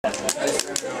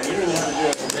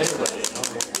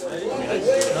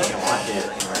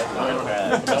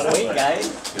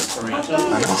Why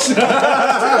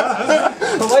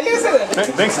do you say that?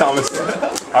 Thanks, Thomas.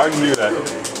 I already knew that.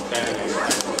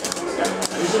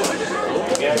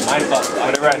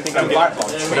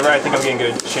 Whenever I think I'm getting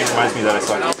good, Shane reminds me that I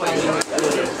suck.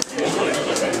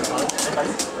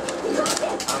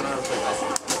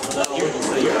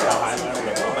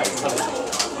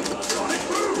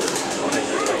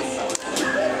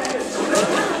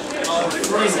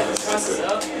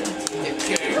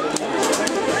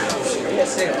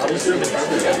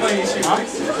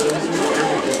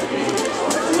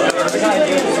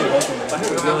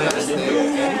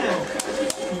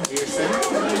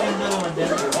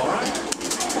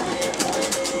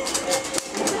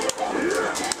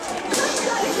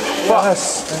 Yes.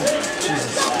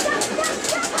 Jesus.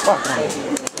 Fuck.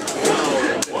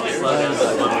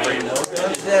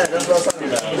 Yeah, that's what I was talking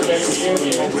about.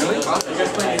 Really?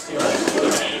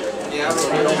 Yeah, we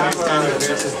don't have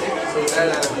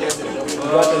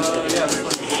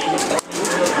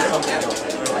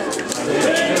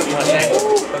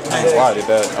Nice. Wow, I did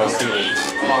that. I was stupid.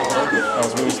 I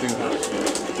was really stupid.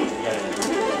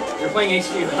 You're playing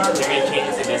HQ. They're going to change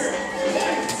it to this.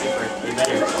 Super. You're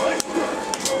better.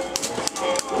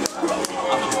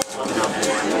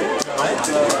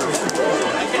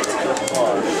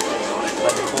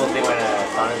 But the cool thing when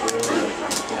Sonic room,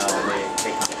 you know,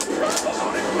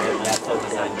 they have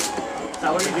focus on you. That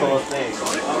was the coolest thing.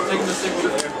 I'm taking the stick over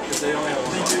there because they only have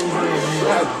one.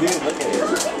 Yeah, dude, look at it.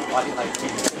 Watching like two.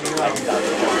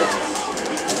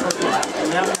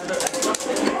 We have another Xbox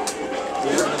stick?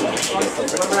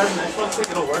 Whoever has an Xbox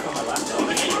stick, it'll work on my laptop.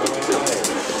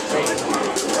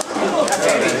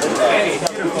 Hey,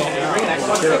 beautiful. You bring an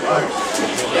Xbox stick?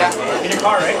 Yeah. In your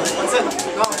car, right? What's it?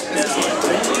 No, it's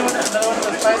you want another one of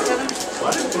those 5-7?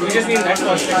 What? We just need an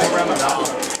Xbox stick over on my laptop.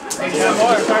 Hey, yeah,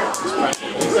 more. Start.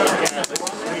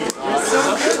 It's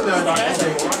so good though.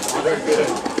 They're good.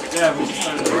 Yeah, we just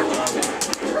started to work on it.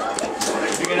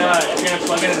 You're gonna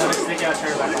plug in another stick out,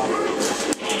 turn it back off.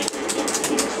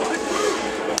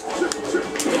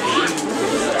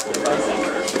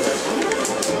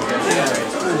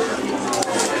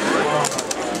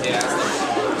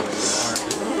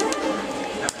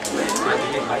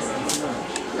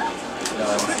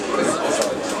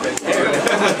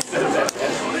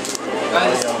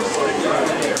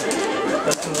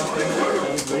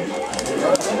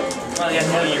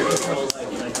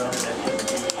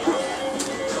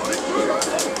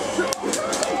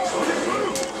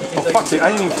 Oh fuck, dude, I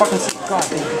didn't even fucking see. God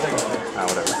damn. Ah,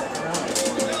 whatever.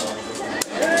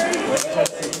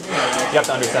 You have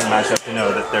to understand the matchup to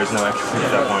know that there's no extra food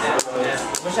at that point.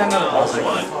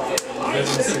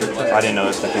 I didn't know it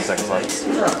was 15 seconds left.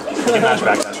 You can match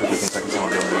backdash for 15 seconds on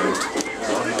the other.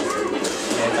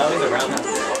 Yeah, it's always around us.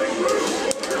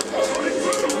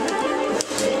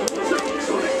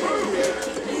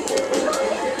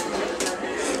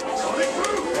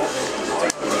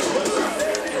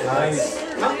 Nice.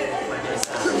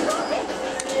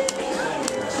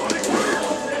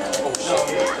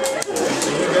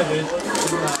 You're good, dude.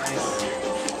 Nice.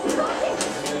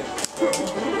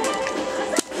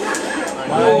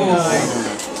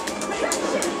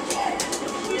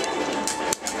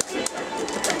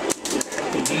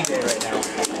 DJ right now.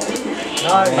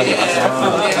 Nice.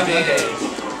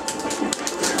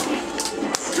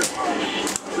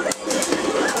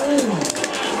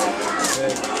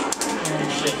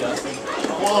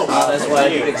 Oh, that's why I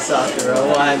do big soccer.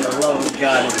 Why in the love of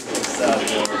God I do big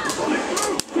soccer.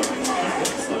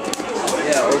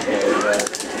 Yeah, okay, but...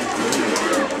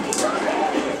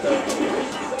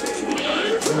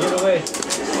 Get away.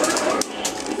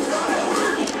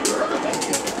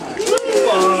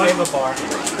 Save a bar.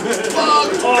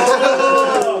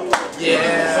 Oh!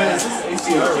 Yeah! Wait, is this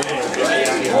ACR?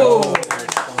 Whoa!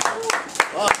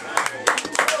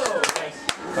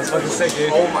 That's fucking sick,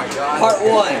 dude. Oh my God. Part 1.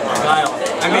 Guile.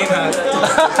 I mean,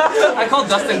 I called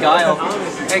Dustin Guile.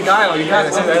 Hey, Guile, you got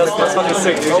it. That's fucking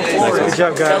sick, dude. Good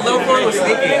job, Guile. That low forward was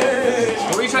sneaky.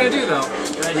 What were you trying to do, though?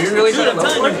 Were you really trying to low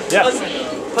forward? Yeah.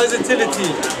 Positivity.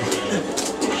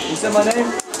 You said my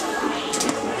name?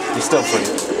 You're still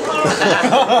pretty.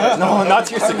 No, not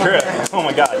to your Sakura. Oh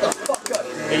my god.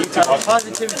 Hey, you too.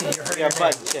 Positivity. You're hurting your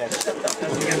button check.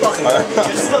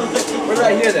 What did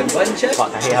I hear then? Button check?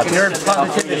 Fuck, I hate how Nerd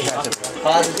positivity.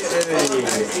 Positivity.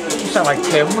 You sound like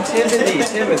Tim. Timothy.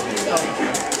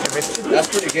 That's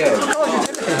pretty good. How long is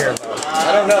Timothy here, though?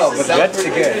 I don't know, but that's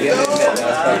pretty good. You have to admit that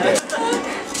was pretty good.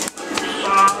 I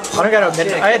don't gotta admit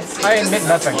it. I admit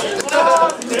nothing.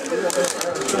 Gotta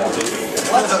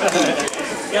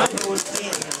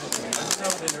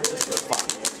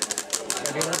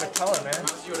be a little bit taller, man.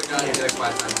 You would have gotten it like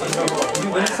 5 times. You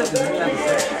wouldn't sit, doesn't have to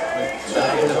sit.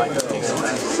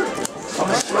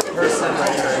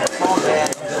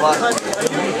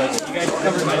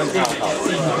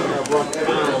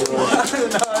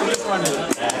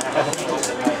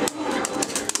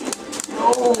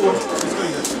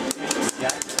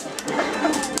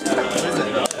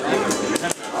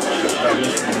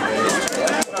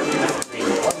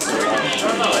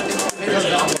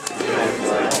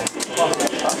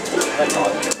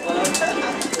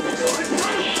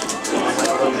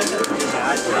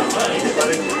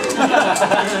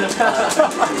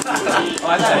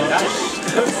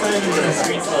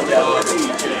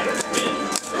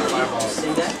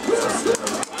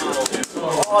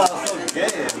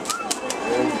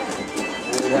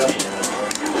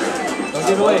 Don't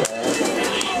give away.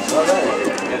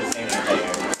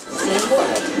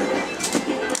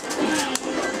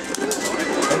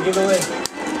 Don't give away.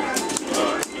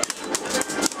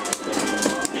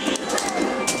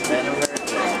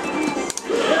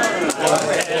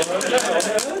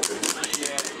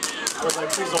 Like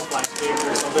please don't flash game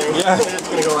or something. Yeah. It's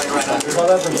gonna go like right under. Oh,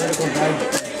 that's a vertical guide.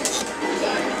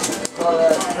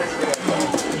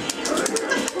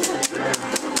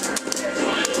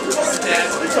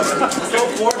 So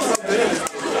forth, so good.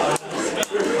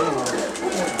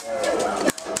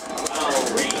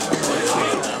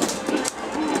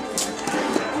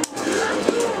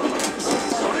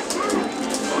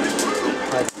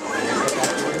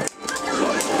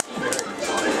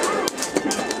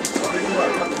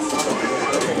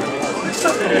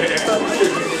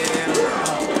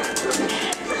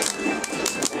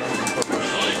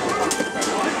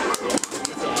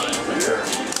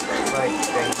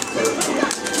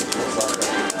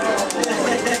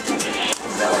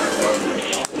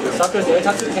 Soccer, they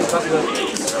talk to the soccer.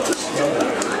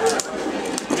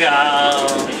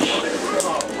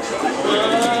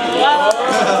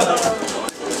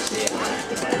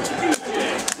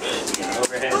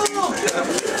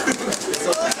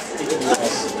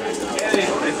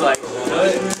 It's like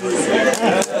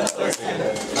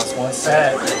That's one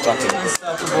set.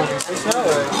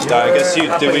 I guess you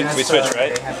did. We switched,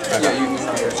 right?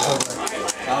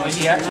 Yeah.